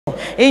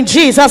In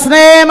Jesus'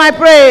 name I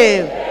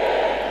pray.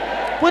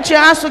 Amen. Put your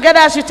hands together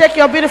as you take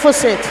your beautiful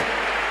seat.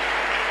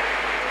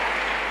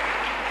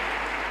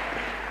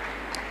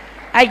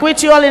 I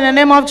greet you all in the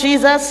name of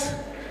Jesus.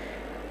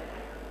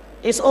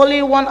 It's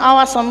only 1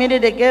 hour some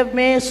minute they gave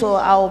me, so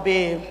I'll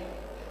be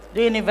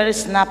doing it very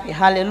snappy.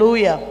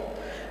 Hallelujah.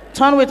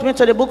 Turn with me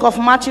to the book of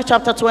Matthew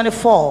chapter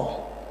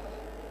 24.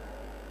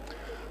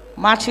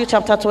 Matthew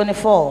chapter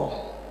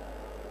 24,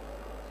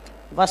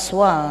 verse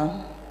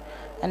 1.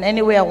 And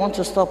anyway I want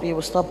to stop, you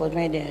will stop with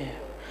me there.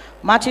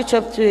 Matthew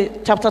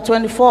chapter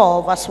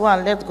 24, verse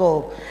 1. Let's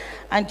go.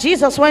 And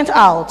Jesus went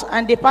out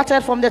and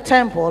departed from the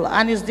temple,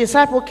 and his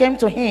disciples came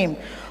to him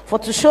for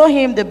to show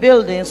him the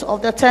buildings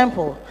of the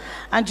temple.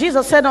 And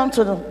Jesus said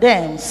unto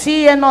them,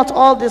 see ye not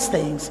all these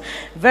things?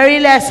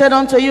 Verily I said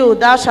unto you,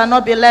 thou shalt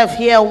not be left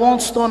here one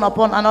stone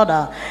upon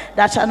another,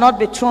 that shall not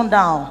be thrown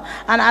down.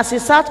 And as he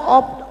sat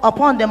up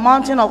upon the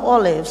mountain of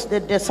Olives, the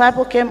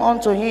disciple came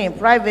unto him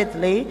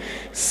privately,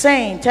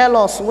 saying, tell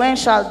us, when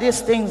shall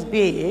these things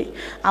be?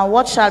 And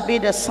what shall be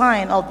the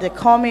sign of the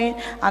coming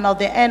and of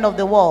the end of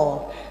the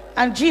world?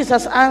 And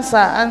Jesus answered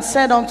and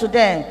said unto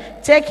them,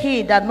 take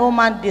heed that no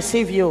man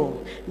deceive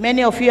you.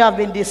 Many of you have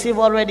been deceived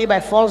already by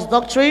false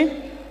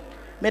doctrine.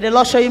 May the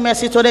Lord show you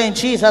mercy today in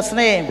Jesus'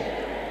 name.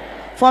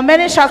 For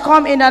many shall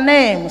come in the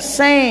name,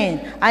 saying,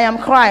 I am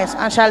Christ,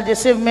 and shall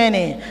deceive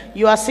many.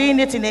 You are seeing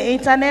it in the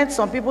internet.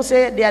 Some people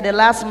say they are the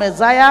last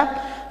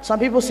Messiah. Some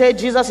people say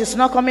Jesus is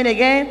not coming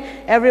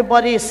again.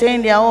 Everybody is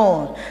saying their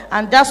own.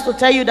 And that's to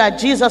tell you that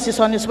Jesus is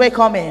on his way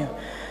coming.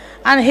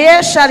 And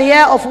here shall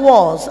hear of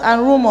wars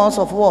and rumors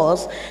of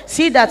wars.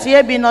 See that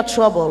ye be not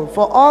troubled,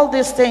 for all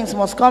these things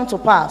must come to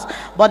pass,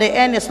 but the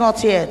end is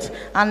not yet.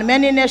 And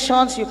many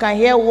nations, you can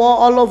hear war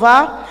all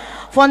over.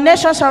 For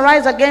nation shall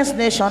rise against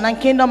nation, and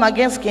kingdom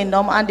against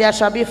kingdom, and there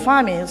shall be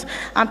famines,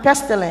 and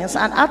pestilence,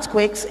 and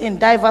earthquakes in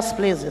divers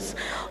places.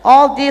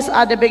 All these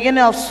are the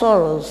beginning of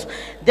sorrows.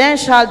 Then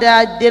shall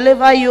they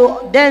deliver you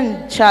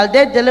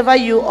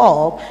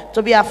up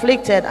to be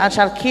afflicted, and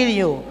shall kill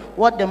you,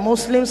 what the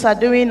Muslims are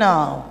doing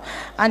now.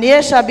 And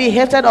ye shall be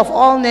hated of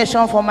all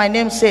nations for my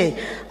name's sake.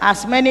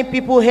 As many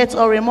people hate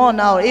HOREMOW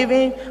now,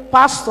 even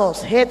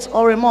pastors hate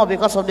HOREMOW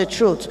because of the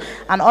truth,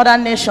 and other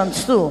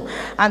nations too.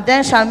 And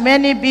then shall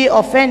many be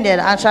offended,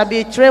 and shall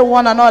betray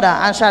one another,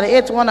 and shall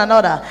hate one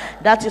another.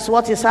 That is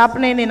what is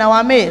happening in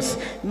our midst.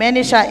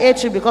 Many shall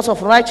hate you because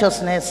of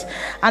righteousness.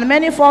 And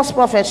many false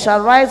prophets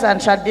shall rise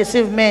and shall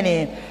deceive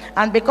many.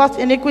 And because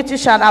iniquity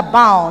shall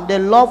abound, the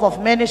love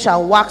of many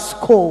shall wax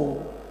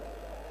cold.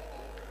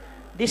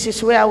 This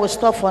is where I will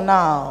stop for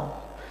now.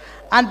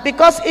 And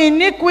because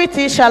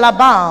iniquity shall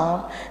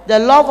abound, the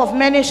love of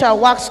many shall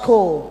wax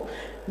cold.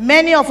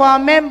 Many of our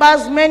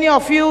members, many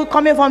of you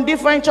coming from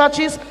different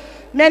churches,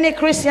 many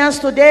Christians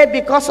today,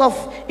 because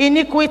of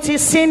iniquity,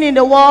 sin in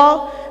the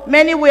world,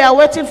 many we are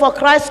waiting for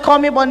Christ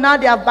coming, but now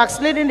they have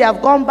backslidden, they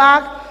have gone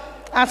back.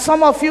 And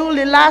some of you,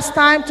 the last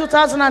time,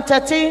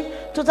 2013,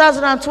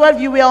 2012,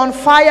 you were on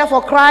fire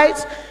for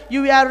Christ.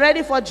 You were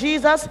ready for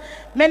Jesus.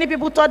 Many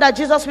people thought that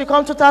Jesus will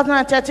come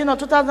 2013 or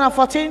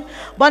 2014.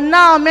 But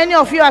now many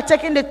of you are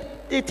taking the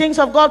things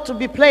of God to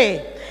be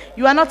played.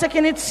 You are not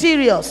taking it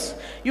serious.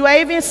 You are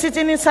even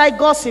sitting inside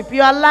gossip.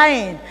 You are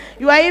lying.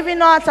 You are even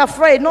not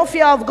afraid. No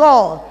fear of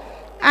God.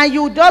 And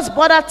you just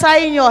bother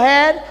tying your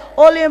head,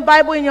 holding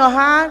Bible in your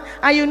hand,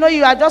 and you know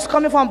you are just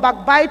coming from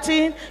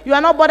backbiting. You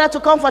are not bothered to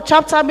come for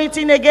chapter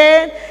meeting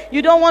again.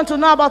 You don't want to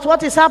know about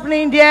what is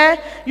happening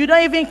there. You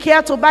don't even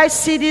care to buy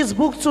CDs,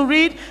 books to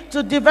read,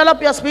 to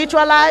develop your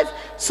spiritual life.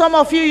 Some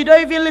of you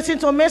don't even listen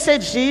to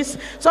messages.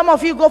 Some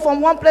of you go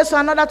from one place to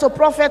another to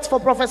prophets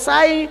for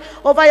prophesying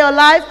over your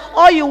life.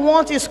 All you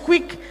want is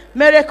quick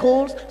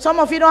miracles. Some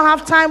of you don't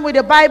have time with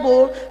the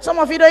Bible. Some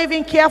of you don't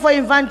even care for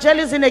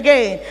evangelism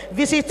again,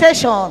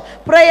 visitation,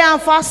 prayer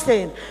and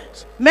fasting.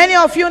 Many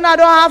of you now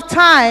don't have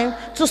time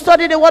to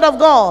study the word of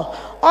God.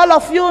 All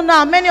of you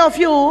now, many of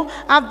you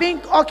have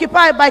been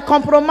occupied by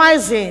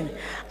compromising,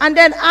 and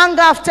then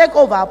anger have taken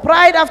over,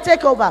 pride have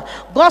taken over,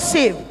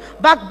 gossip,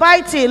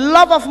 backbiting,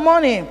 love of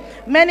money.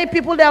 Many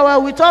people that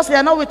were with us, they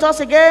are not with us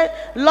again.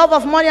 Love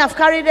of money have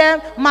carried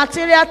them,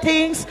 material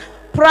things,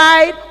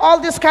 pride, all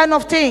these kind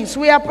of things.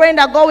 We are praying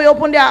that God will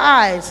open their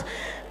eyes.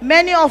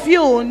 Many of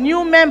you,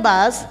 new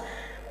members,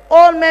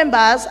 old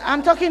members,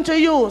 I'm talking to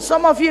you.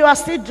 Some of you are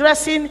still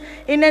dressing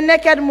in a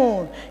naked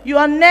mood.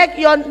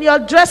 Your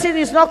dressing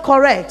is not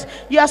correct.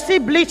 You are still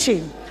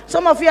bleaching.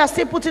 Some of you are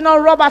still putting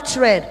on rubber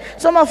thread.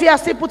 Some of you are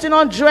still putting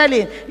on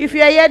dwelling. If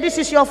you are here, this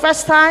is your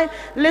first time,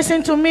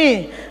 listen to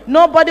me.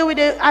 Nobody with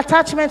the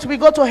attachment will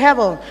go to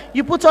heaven.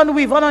 You put on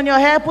weave on your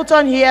hair, put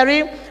on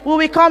hearing. We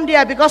will come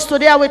there because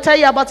today I will tell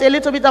you about a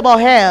little bit about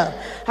hair.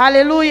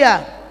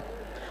 Hallelujah.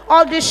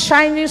 all these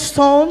shining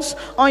stones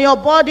on your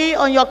body,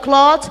 on your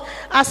cloth,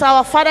 as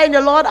our Father in the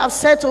Lord have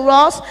said to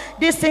us,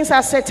 these things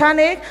are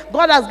satanic.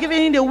 God has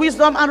given you the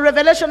wisdom and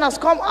revelation has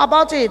come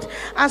about it.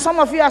 And some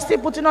of you are still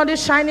putting on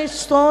this shining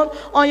stone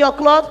on your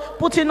cloth,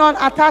 putting on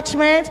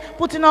attachment,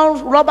 putting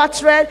on rubber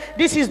thread.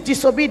 This is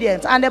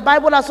disobedience. And the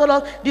Bible has told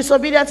us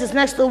disobedience is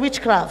next to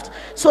witchcraft.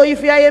 So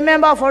if you are a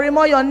member of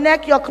HOREMOW, your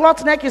neck, your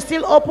cloth neck is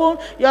still open,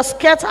 your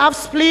skirt half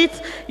split,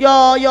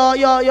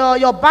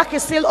 your back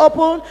is still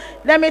open.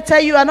 Let me tell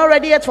you, you are not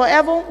ready yet for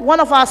heaven. One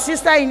of our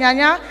sisters in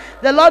Nyanya,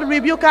 the Lord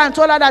rebuked her and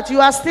told her that you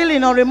are still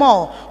in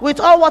HOREMOW. With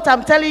all what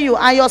I'm telling you,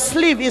 and your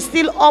sleeve is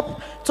still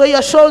up to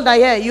your shoulder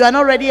here, you are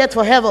not ready yet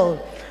for heaven.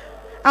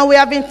 And we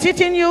have been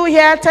teaching you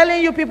here,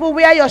 telling you people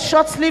where your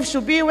short sleeve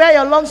should be, where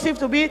your long sleeve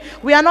to be.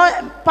 We are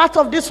not part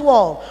of this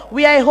world.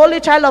 We are a holy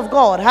child of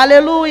God.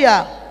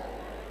 Hallelujah.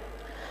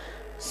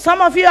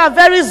 Some of you are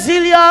very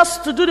zealous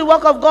to do the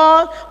work of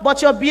God,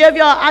 but your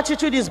behavior or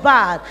attitude is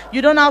bad.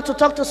 You don't know how to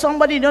talk to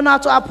somebody. You don't know how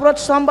to approach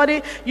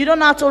somebody. You don't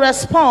know how to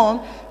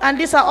respond. And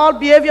these are all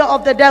behavior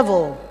of the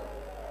devil.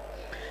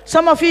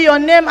 Some of you, your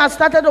name has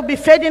started to be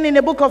fading in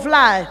the book of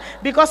life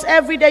because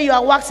every day you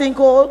are waxing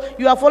cold.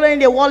 You are following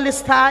the worldly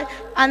style.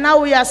 And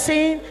now we are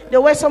seeing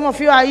the way some of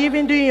you are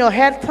even doing your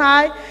hair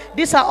tie.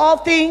 These are all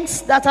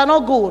things that are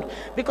not good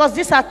because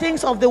these are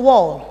things of the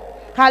world.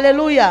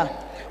 Hallelujah.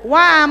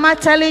 Why am I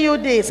telling you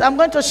this? I'm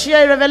going to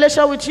share a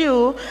revelation with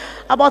you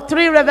about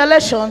 3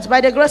 revelations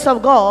by the grace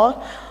of God.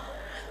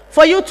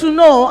 For you to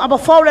know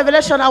about 4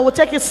 revelations, I will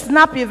take it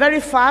snappy, very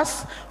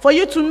fast. For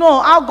you to know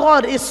how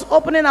God is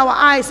opening our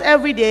eyes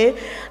every day,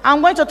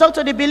 I'm going to talk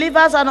to the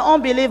believers and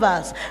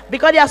unbelievers.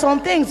 Because there are some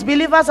things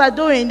believers are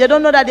doing, they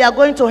don't know that they are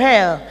going to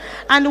hell.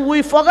 And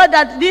we forget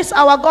that this,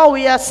 our God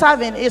we are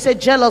serving, is a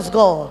jealous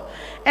God.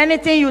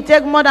 Anything you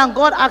take more than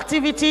God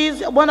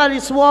activities, more than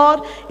His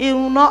word, He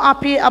will not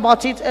happy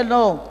about it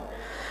alone.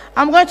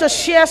 I'm going to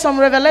share some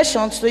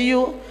revelations to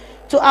you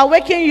to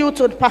awaken you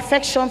to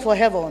perfection for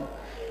heaven.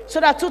 So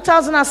that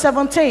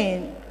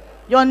 2017,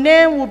 your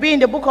name will be in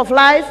the book of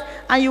life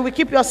and you will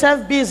keep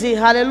yourself busy.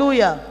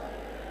 Hallelujah.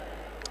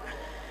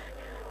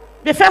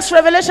 The first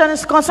revelation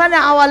is concerning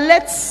our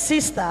late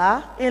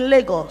sister in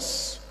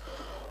Lagos.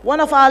 One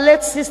of our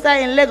late sister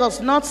in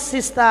Lagos, not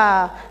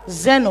Sister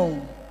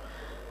Zeno.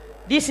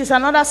 This is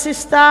another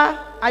sister.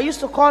 I used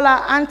to call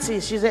her auntie.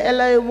 She's an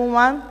LA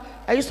woman.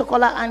 I used to call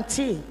her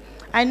auntie.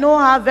 I know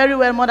her very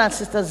well more than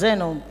Sister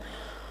Zeno.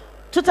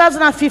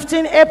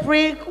 2015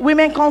 April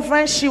Women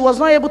Conference, she was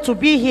not able to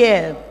be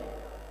here.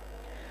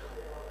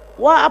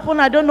 What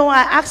happened, I don't know.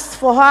 I asked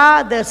for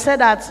her. They said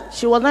that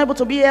she was not able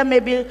to be here.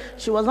 Maybe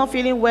she was not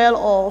feeling well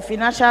or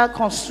financial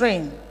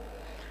constraint.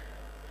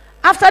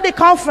 After the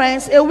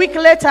conference, a week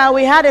later,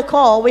 we had a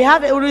call. We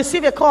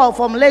received a call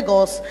from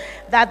Lagos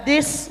that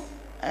this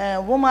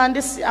woman,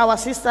 our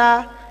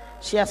sister,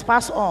 she has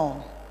passed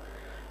on.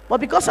 But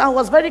because I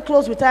was very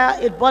close with her,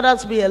 it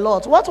bothers me a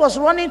lot. What was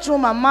running through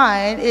my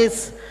mind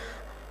is,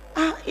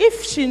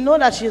 if she knows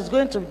that she is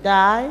going to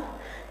die,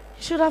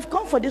 she should have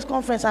come for this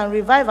conference and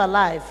revive her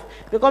life.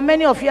 Because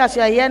many of you, as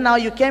you are here now,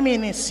 you came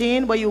in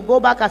sin, but you go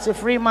back as a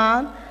free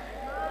man.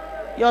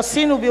 Your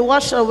sin will be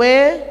washed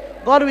away.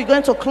 God will be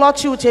going to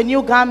clothe you with a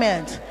new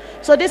garment.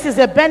 So this is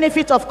the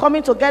benefit of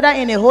coming together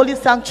in a holy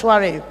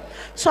sanctuary.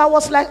 So I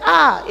was like,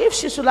 if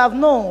she should have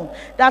known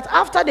that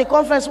after the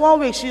conference 1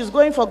 week she is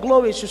going for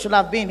glory, she should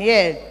have been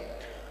here.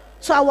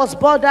 So I was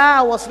bothered.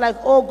 I was like,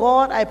 oh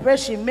God, I pray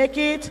she make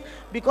it,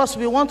 because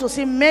we want to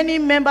see many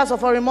members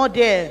of HOREMOW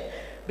there,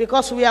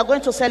 because we are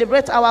going to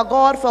celebrate our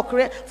God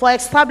for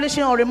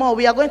establishing HOREMOW.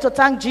 We are going to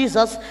thank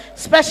Jesus,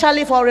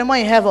 especially for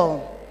HOREMOW in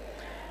heaven.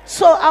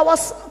 So I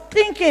was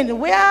thinking,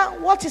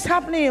 what is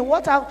happening?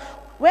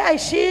 Where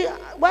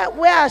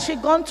has she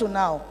gone to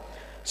now?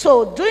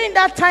 So during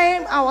that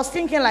time, I was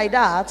thinking like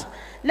that.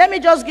 Let me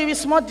just give you a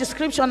small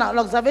description and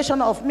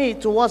observation of me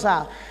towards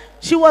her.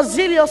 She was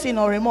zealous in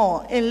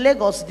HOREMOW, in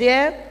Lagos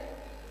there.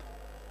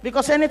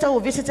 Because anytime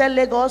we visited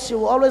Lagos, she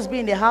will always be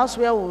in the house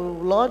where we will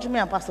lodge, me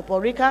and Pastor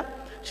Rika.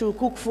 She will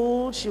cook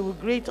food, she will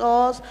greet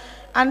us.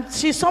 And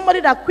she's somebody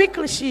that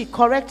quickly she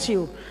corrects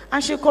you.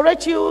 And she'll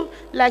correct you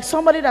like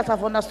somebody that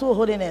have understood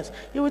holiness.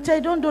 You will tell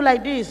you, don't do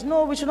like this.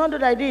 No, we should not do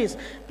like this.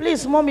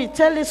 Please, mommy,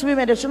 tell these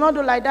women they should not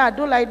do like that,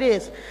 do like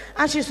this.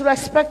 And she's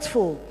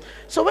respectful.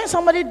 So when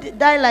somebody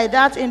die like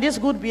that in this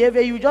good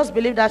behavior, you just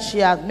believe that she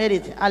has made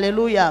it.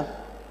 Hallelujah.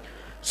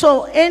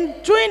 So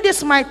during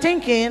this my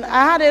thinking,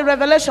 I had a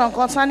revelation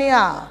concerning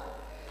her.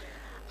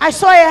 I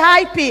saw a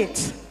high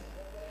pit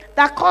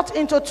that cut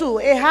into two.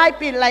 A high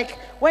pit like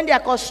when they are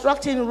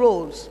constructing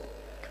roads.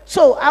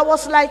 So I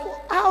was like,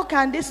 how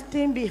can this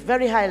thing be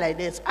very high like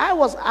this? I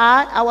was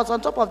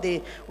on top of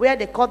where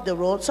they cut the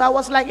road. So I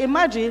was like,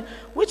 imagine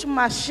which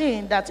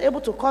machine that's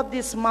able to cut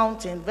this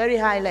mountain very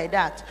high like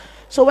that.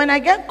 So when I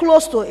get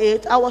close to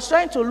it, I was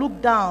trying to look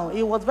down.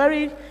 It was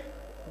very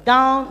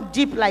down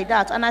deep like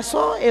that. And I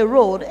saw a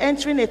road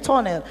entering a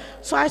tunnel.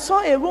 So I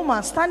saw a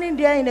woman standing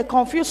there in a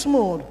confused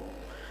mood.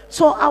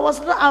 So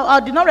I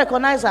did not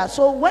recognize her.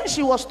 So when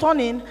she was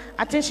turning,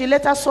 I think she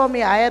later saw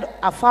me ahead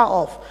afar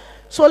off.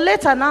 So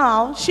later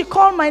now, she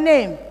called my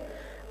name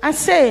and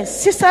said,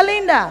 Sister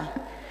Linda,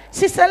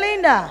 Sister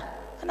Linda.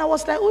 And I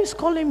was like, who is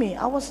calling me?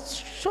 I was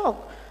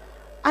shocked.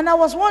 And I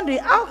was wondering,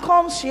 how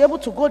come she able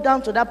to go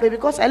down to that place?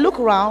 Because I look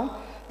around,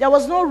 there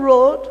was no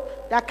road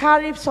that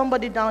carried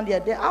somebody down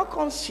there. How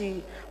come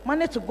she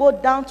managed to go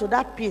down to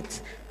that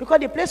pit? Because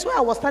the place where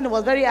I was standing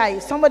was very high.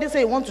 If somebody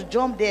say you want to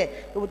jump there,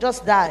 you will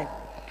just die.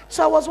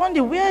 So I was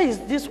wondering, where is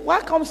this?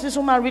 Why comes this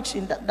woman reach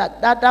in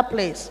that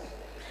place?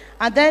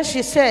 And then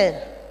she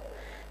said,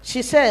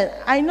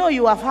 I know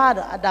you have heard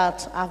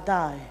that I've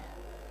died.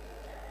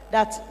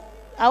 That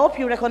I hope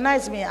you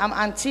recognize me. I'm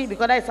auntie,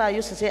 because that's how I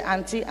used to say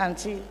auntie,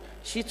 auntie.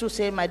 She too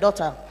say my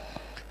daughter.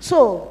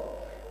 So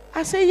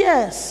I say,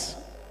 yes,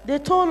 they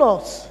told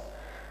us.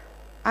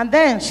 And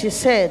then she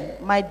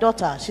said, my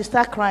daughter, she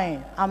started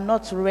crying, I'm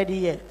not ready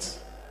yet.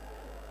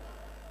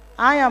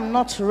 I am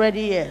not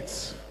ready yet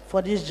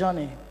for this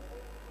journey.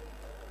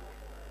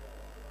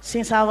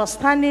 Since I was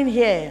standing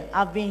here,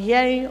 I've been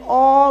hearing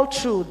all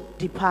through,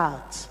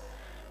 depart,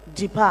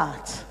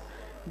 depart,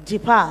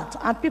 depart.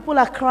 And people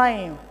are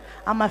crying,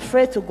 I'm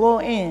afraid to go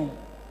in.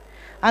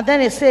 And then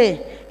they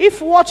say, if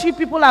what you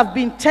people have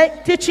been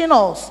teaching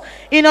us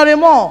in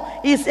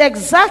HOREMOW is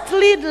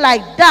exactly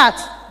like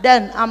that,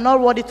 then I'm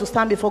not ready to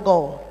stand before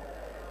God.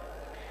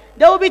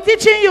 They will be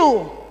teaching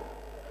you.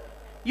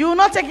 You will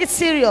not take it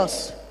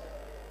serious.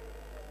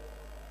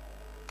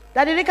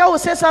 Daddy Rika will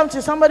say something,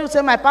 somebody will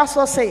say, my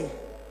pastor say.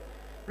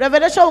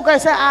 Revelation will go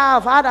and say,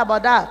 I've heard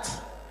about that.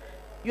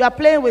 You are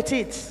playing with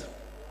it.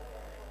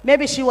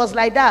 Maybe she was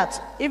like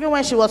that, even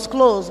when she was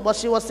close, but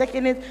she was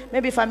taking it,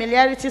 maybe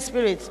familiarity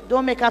spirit.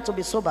 Don't make her to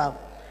be sober.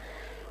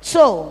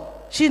 So,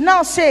 she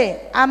now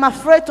say, I'm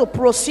afraid to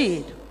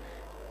proceed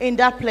in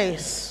that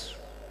place.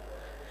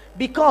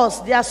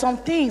 Because there are some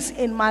things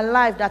in my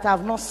life that I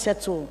have not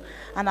settled,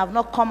 and I have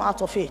not come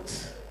out of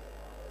it.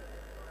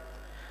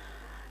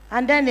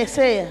 And then they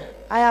say,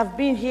 I have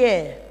been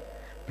here.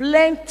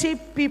 Plenty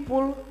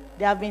people,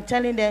 they have been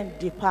telling them,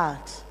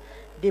 depart,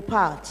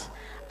 depart.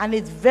 And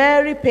it's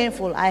very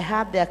painful. I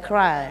heard their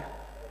cry.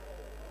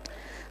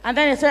 And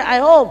then they said, I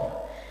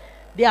hope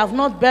they have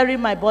not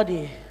buried my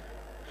body.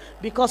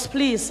 Because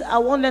please, I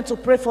want them to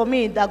pray for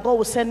me that God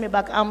will send me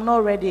back. I'm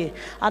not ready.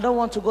 I don't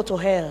want to go to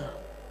hell.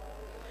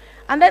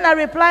 And then I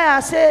reply, I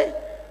say,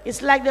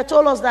 it's like they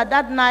told us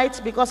that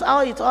night, because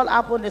how it all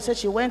happened, they said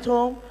she went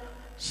home.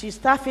 She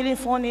started feeling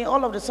funny.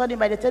 All of a sudden,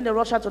 by the time they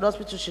rush her to the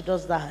hospital, she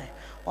does die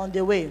on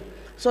the way.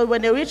 So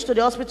when they reach to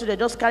the hospital, they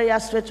just carry her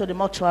straight to the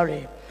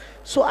mortuary.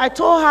 So I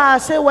told her, I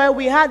said, well,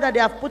 we heard that they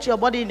have put your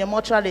body in the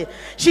mortuary.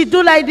 She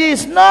do like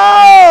this.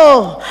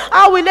 No!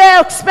 How will they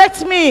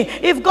expect me?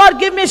 If God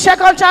give me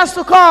second chance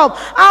to come,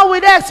 how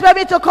will they expect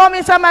me to come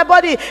inside my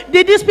body?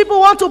 Did these people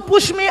want to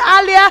push me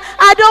earlier?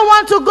 I don't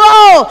want to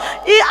go.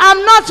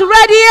 I'm not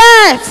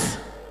ready yet.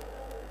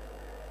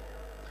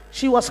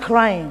 She was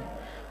crying.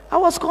 I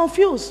was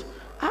confused.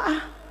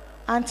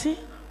 Auntie,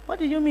 what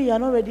do you mean you are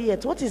not ready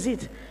yet? What is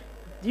it?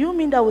 Do you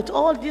mean that with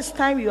all this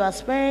time you have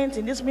spent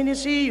in this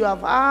ministry, you have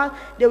had,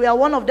 they were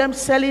one of them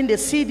selling the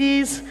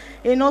CDs.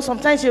 You know,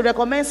 sometimes you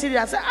recommend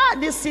CDs and say,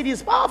 this CD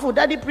is powerful.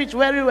 Daddy preached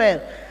very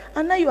well.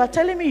 And now you are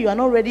telling me you are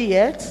not ready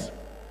yet?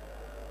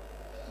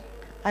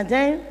 And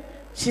then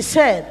she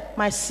said,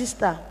 my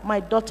sister, my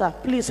daughter,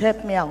 please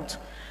help me out.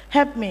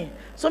 Help me.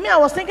 So I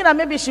was thinking that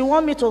maybe she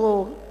want me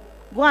to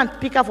go and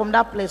pick her from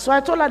that place. So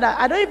I told her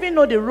that I don't even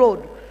know the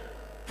road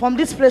from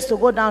this place to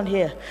go down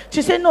here.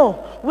 She said, no,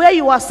 where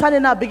you are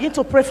standing now, begin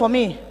to pray for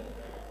me.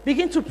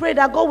 Begin to pray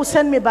that God will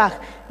send me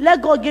back.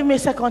 Let God give me a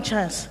second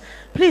chance.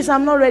 Please,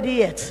 I'm not ready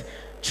yet.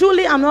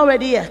 Truly, I'm not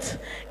ready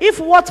yet. If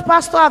what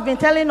pastor have been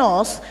telling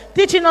us,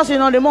 teaching us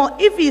in HOREMOW,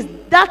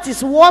 if that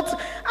is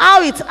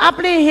how it's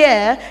happening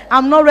here,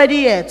 I'm not ready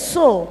yet.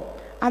 So,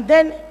 and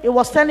then it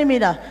was telling me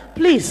that,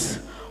 please,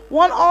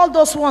 all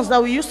those ones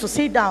that we used to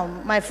sit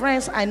down, my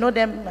friends, I know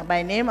them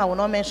by name, I will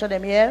not mention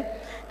them here,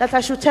 that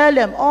I should tell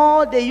them,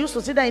 they used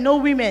to sit there,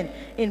 women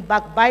in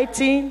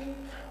backbiting,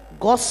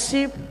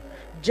 gossip,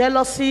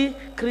 jealousy,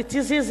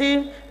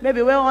 criticism.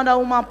 Maybe where another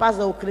woman pass,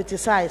 they will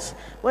criticize.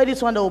 Where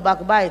this one, they will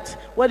backbite.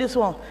 Where this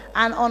one.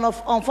 And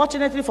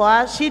unfortunately for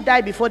her, she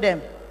died before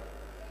them.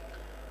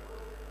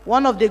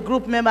 One of the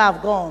group members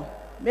have gone.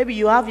 Maybe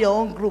you have your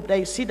own group that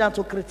you sit down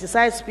to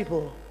criticize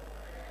people.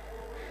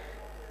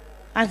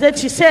 And then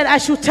she said, I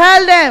should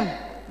tell them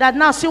that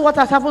now see what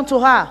has happened to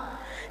her.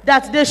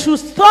 That they should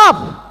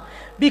stop.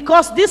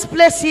 Because this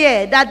place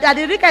here, that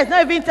Rika is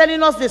not even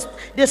telling us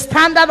the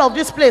standard of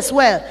this place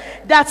well.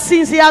 That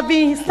since he has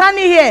been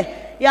standing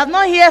here, he has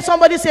not heard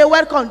somebody say,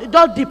 welcome,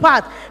 don't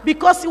depart.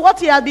 Because what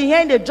he has been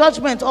hearing, the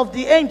judgment of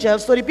the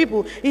angels to the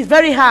people, is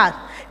very hard.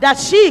 That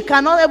she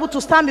cannot able to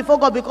stand before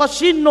God because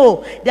she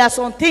knows there are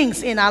some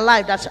things in her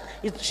life that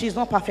she's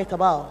not perfect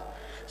about.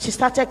 She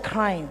started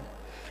crying.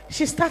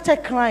 She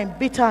started crying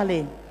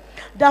bitterly.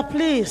 That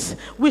please,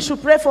 we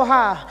should pray for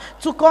her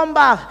to come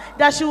back,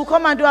 that she will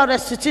come and do a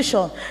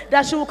restitution,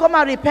 that she will come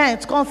and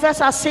repent, confess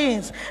her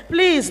sins.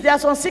 Please, there are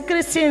some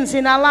secret sins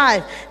in her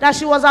life that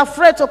she was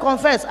afraid to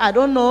confess. I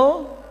don't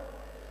know.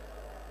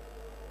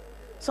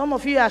 Some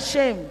of you are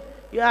ashamed.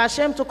 You are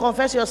ashamed to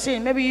confess your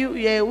sin. Maybe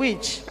you're a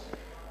witch.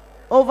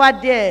 Over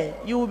there,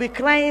 you will be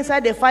crying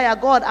inside the fire.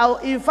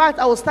 God, in fact,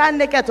 I will stand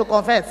naked to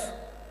confess.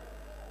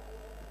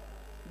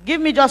 Give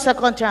me just a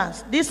second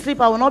chance. This trip,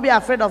 I will not be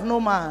afraid of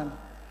no man.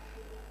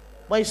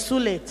 But it's too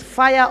late.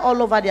 Fire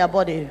all over their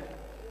body.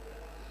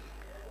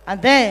 And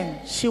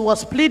then she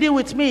was pleading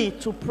with me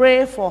to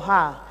pray for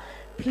her.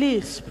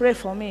 Please pray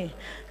for me.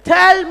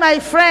 Tell my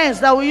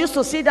friends that we used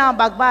to sit down and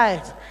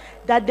backbite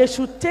that they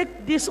should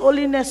take this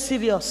holiness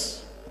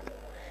serious.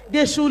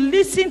 They should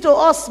listen to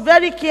us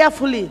very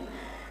carefully.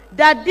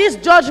 That this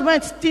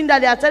judgment thing that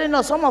they are telling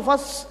us, some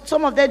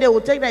of them they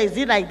will take that, is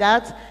it like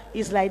that?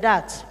 It's like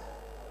that.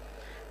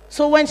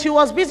 So when she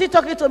was busy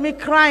talking to me,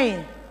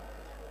 crying,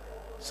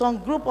 some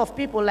group of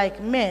people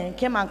like men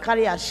came and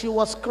carried her. She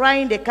was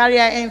crying, they carried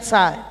her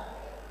inside.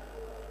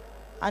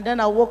 And then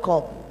I woke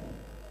up.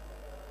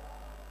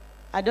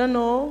 I don't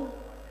know,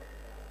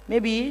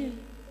 maybe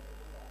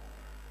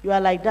you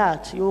are like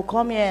that. You will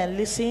come here and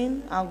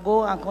listen and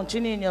go and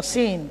continue in your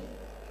sin.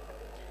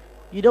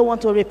 You don't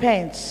want to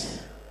repent.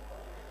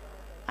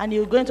 And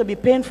it's going to be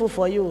painful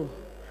for you.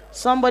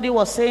 Somebody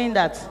was saying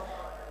that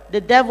the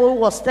devil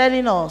was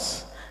telling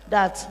us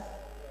that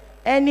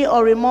any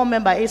HOREMOW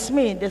member, it's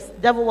me, the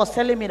devil was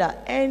telling me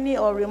that any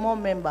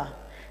HOREMOW member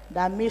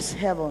that missed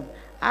heaven,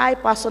 I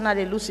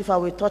personally, Lucifer,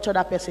 will torture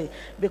that person.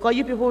 Because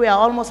you people were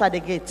almost at the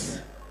gates.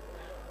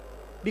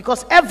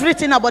 Because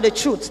everything about the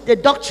truth, the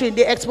doctrine,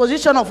 the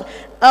exposition of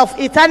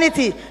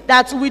eternity,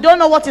 that we don't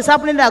know what is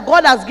happening there.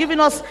 God has given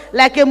us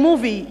like a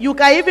movie. You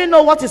can even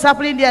know what is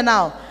happening there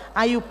now.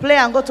 And you play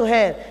and go to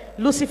hell.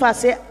 Lucifer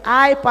said,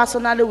 I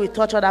personally will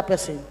torture that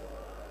person.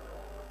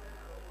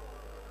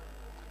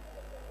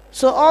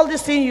 So all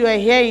these things you are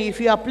hearing, if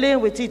you are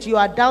playing with it, you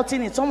are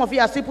doubting it. Some of you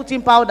are still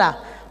putting powder,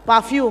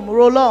 perfume,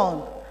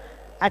 roll-on.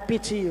 I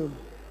pity you.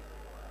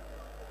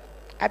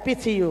 I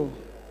pity you.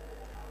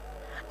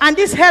 And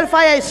this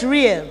hellfire is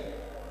real.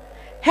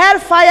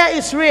 Hellfire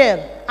is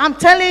real. I'm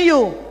telling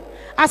you.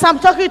 As I'm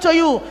talking to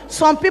you,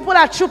 some people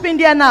are trooping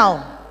there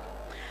now.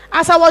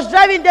 As I was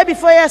driving there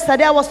before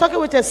yesterday, I was talking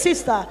with a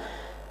sister.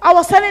 I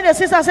was telling the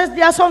sister, I said,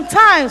 there are some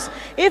times,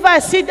 if I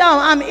sit down,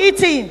 I'm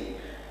eating.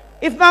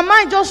 If my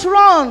mind just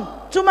runs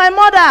to my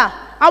mother,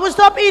 I will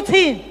stop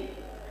eating.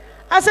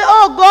 I said,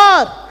 oh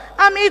God,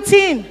 I'm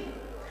eating.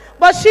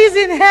 But she's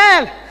in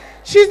hell.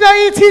 She's not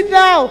eating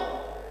now.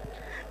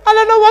 I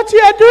don't know what you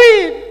are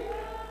doing.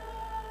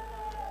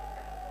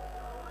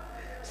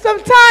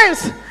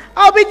 Sometimes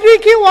I'll be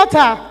drinking water.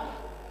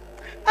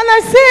 And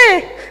I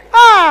say,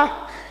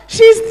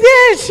 she's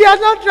there. She has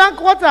not drank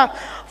water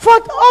for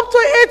up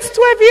to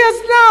 12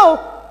 years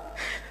now.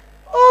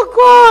 Oh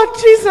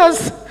God,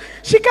 Jesus.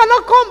 She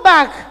cannot come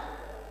back.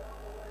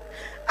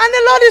 And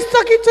the Lord is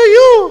talking to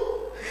you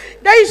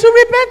that you should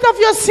repent of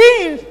your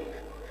sin.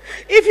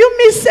 If you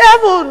miss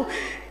heaven,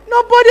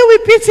 nobody will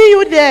pity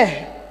you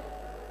there.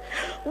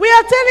 We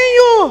are telling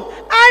you,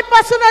 I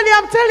personally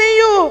am telling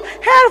you,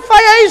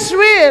 hellfire is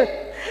real.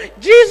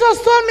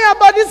 Jesus told me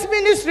about this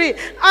ministry.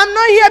 I'm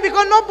not here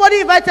because nobody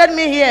invited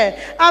me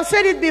here. I've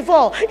said it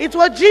before. It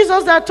was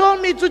Jesus that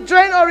told me to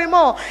join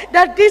HOREMOW,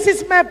 that this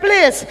is my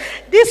place.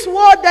 This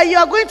word that you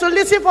are going to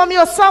listen from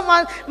your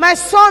someone, my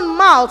son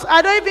mouth.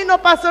 I don't even know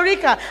Pastor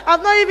Rika.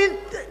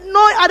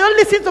 I don't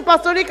listen to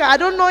Pastor Rika. I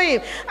don't know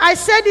him. I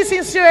said this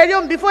in Sierra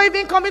Leone before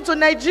even coming to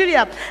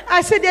Nigeria.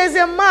 I said there's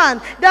a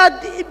man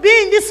that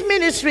be in this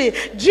ministry.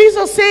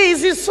 Jesus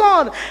says his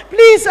son.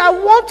 Please, I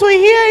want to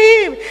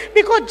hear him.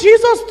 Because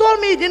Jesus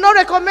told me, he did not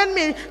recommend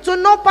me to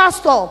no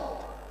pastor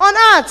on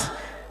earth.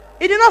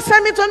 He did not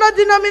send me to no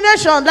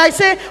denomination. Like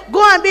say,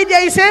 go and be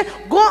there. He said,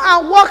 go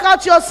and work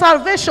out your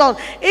salvation.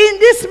 In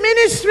this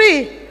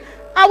ministry,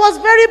 I was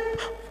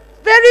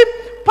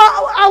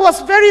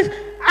very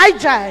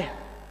agile.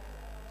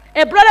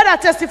 A brother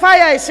that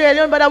testified is Sierra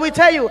Leone, but I will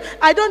tell you,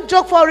 I don't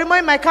joke for HOREMOW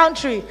in my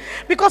country.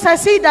 Because I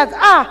see that,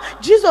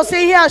 Jesus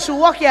said here I should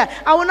walk here.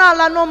 I will not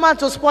allow no man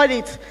to spoil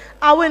it.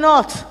 I will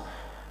not.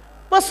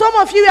 But some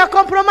of you are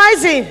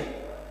compromising.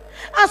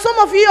 And some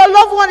of you, your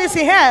loved one is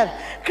in hell.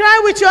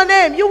 Crying with your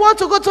name. You want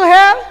to go to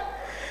hell?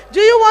 Do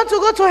you want to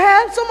go to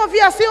hell? Some of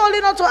you are still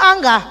holding on to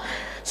anger.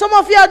 Some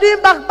of you are doing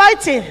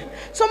backbiting.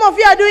 Some of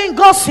you are doing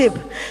gossip.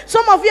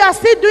 Some of you are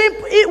still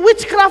doing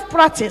witchcraft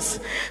practice.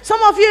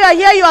 Some of you are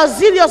here, you are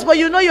zealous, but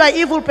you know you are an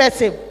evil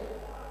person.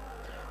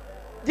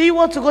 Do you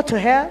want to go to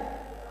hell?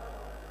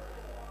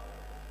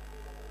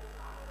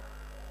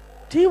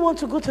 Do you want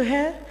to go to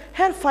hell?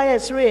 Hellfire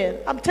is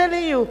real. I'm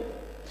telling you.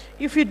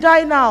 If you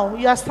die now,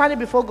 you are standing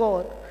before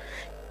God.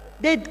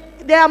 They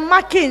are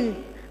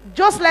marking,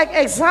 just like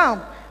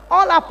exam,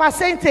 all our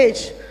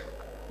percentage.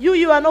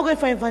 You are not going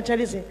for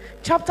evangelism.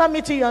 Chapter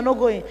meeting, you are not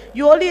going.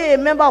 You're only a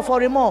member of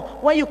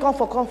HOREMOW when you come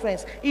for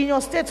conference. In your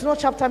state, no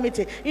chapter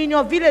meeting. In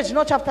your village,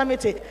 no chapter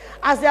meeting.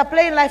 As they are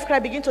playing Life Cry,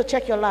 begin to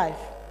check your life.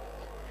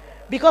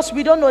 Because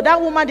we don't know.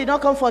 That woman did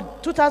not come for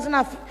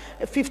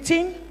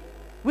 2015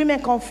 women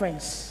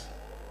conference.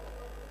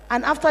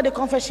 And after the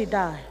conference, she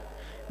died.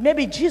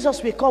 Maybe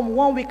Jesus will come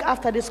 1 week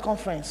after this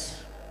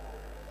conference.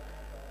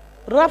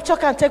 Rapture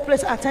can take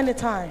place at any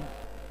time.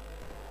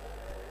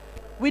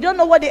 We don't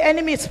know what the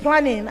enemy is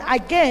planning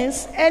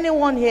against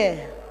anyone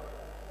here.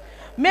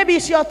 Maybe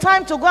it's your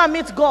time to go and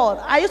meet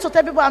God. I used to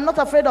tell people I'm not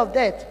afraid of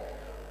death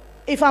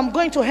if I'm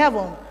going to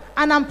heaven.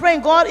 And I'm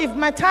praying, God, if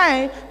my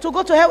time to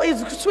go to heaven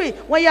is sweet.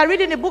 When you are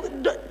reading the book,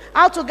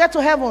 How to Get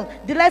to Heaven,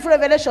 the life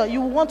revelation,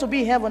 you want to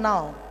be in heaven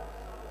now.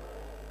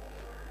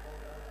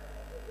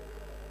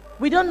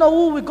 We don't know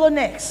who will go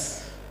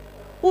next.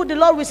 Who the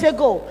Lord will say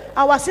go.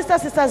 Our sister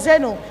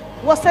Zeno,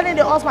 was telling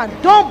the husband,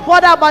 don't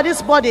bother about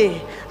this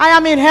body. I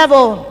am in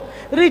heaven.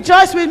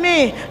 Rejoice with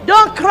me.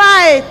 Don't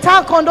cry.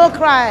 Tankon, don't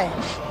cry.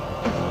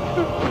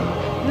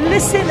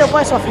 Listen to the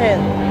voice of hell.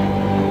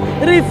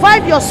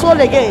 Revive your soul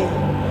again.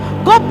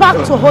 Go back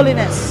to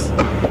holiness.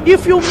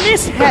 If you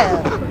miss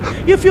hell,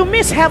 if you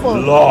miss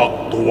heaven,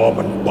 lock the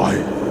woman by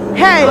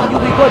hell, you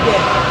will go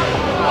there.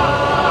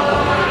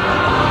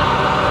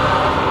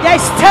 There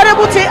is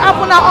terrible thing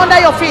happening under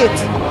your feet.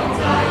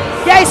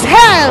 There is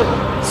hell.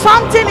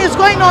 Something is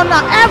going on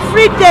now.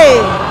 Every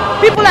day,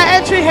 people are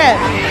entering hell.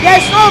 There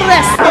is no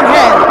rest in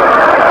hell.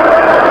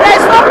 There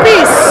is no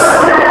peace.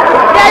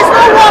 There is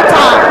no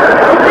water.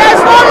 There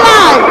is no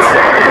light.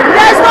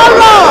 There is no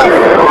love.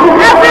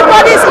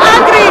 Everybody is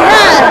angry in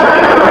hell.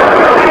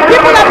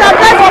 People that have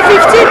died for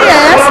 15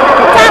 years,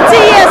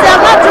 30 years, they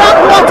have not drunk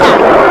water.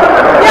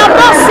 They have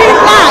not seen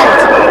light.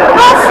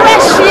 No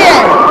fresh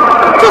air.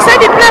 To say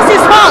the place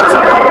is hot.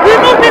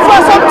 Remove me for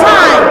some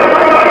time.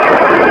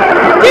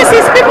 This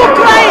is people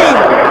crying.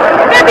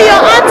 Maybe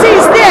your auntie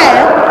is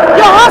there,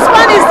 your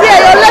husband is there,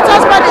 your late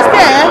husband is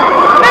there,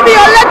 maybe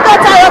your late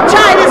daughter, your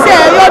child is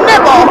there, your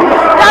neighbor,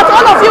 that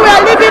all of you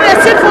are living a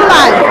sinful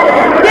life.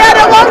 They are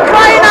the one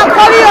crying and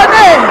calling your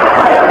name.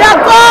 That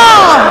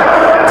God,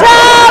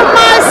 tell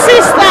my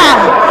sister,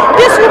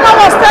 this woman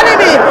was telling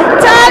me,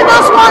 tell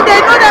those one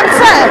they know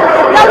themselves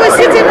that we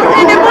sit in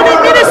the morning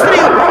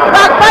ministry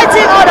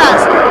backbiting others.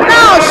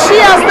 Now she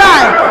has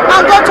died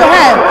and gone to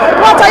hell.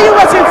 What are you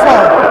waiting for?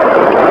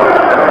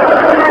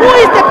 Who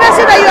is the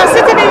person that you are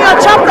sitting in your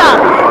chapter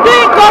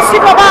doing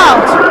gossip about?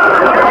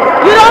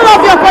 You don't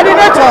love your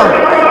coordinator.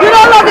 You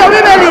don't love your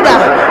women leader.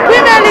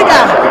 Women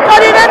leader,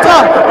 coordinator,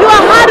 you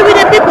are hard with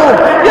the people.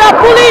 You are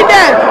bullying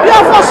them. You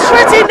are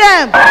frustrating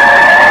them.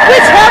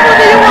 Which heaven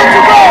do you want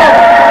to go?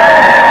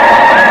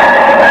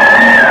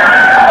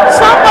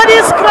 Somebody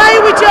is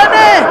crying with your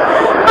name.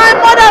 My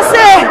mother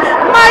said,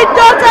 my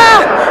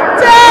daughter,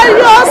 tell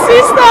your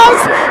sisters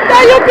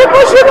that you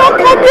people should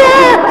not come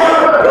here.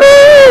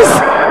 Please.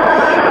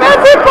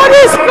 Everybody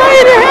is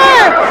crying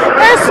here.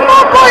 A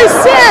small boy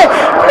said,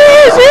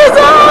 please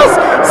Jesus,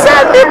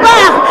 send me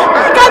back.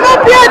 I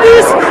cannot bear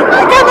this.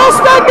 I cannot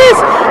stand this.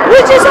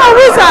 Witches and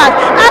wizards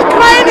are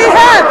crying in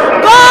hell.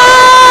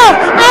 God,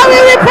 I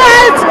will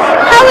repent.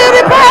 I will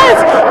repent.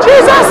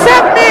 Jesus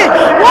save me.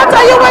 What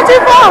are you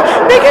waiting for?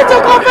 Begin to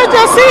confess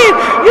your sin.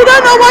 You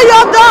don't know what you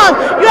have done.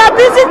 You are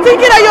busy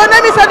thinking that your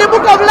name is on the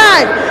book of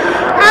life.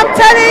 I'm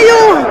telling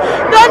you,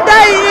 don't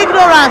die in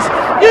ignorance.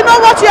 You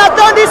know what you have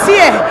done this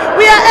year.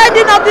 We are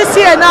ending up this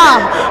year now.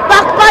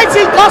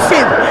 Backbiting,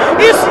 gossip.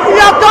 You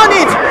have done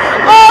it.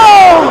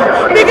 Oh,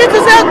 begin to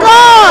say,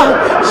 God,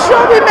 show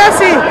me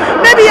mercy.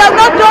 Maybe you have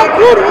not done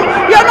good.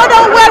 You have not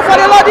done well for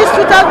the Lord this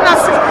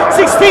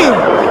 2016.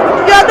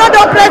 You have not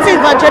done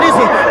plenty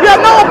evangelism. You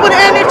have not opened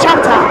any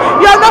chapter.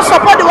 You have not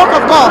supported the work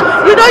of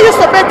God. You don't use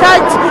to pay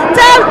tithes.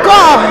 Tell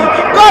God,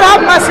 God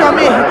have mercy on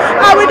me.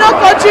 I will not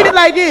continue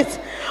like this.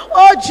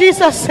 Oh,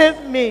 Jesus,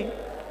 save me.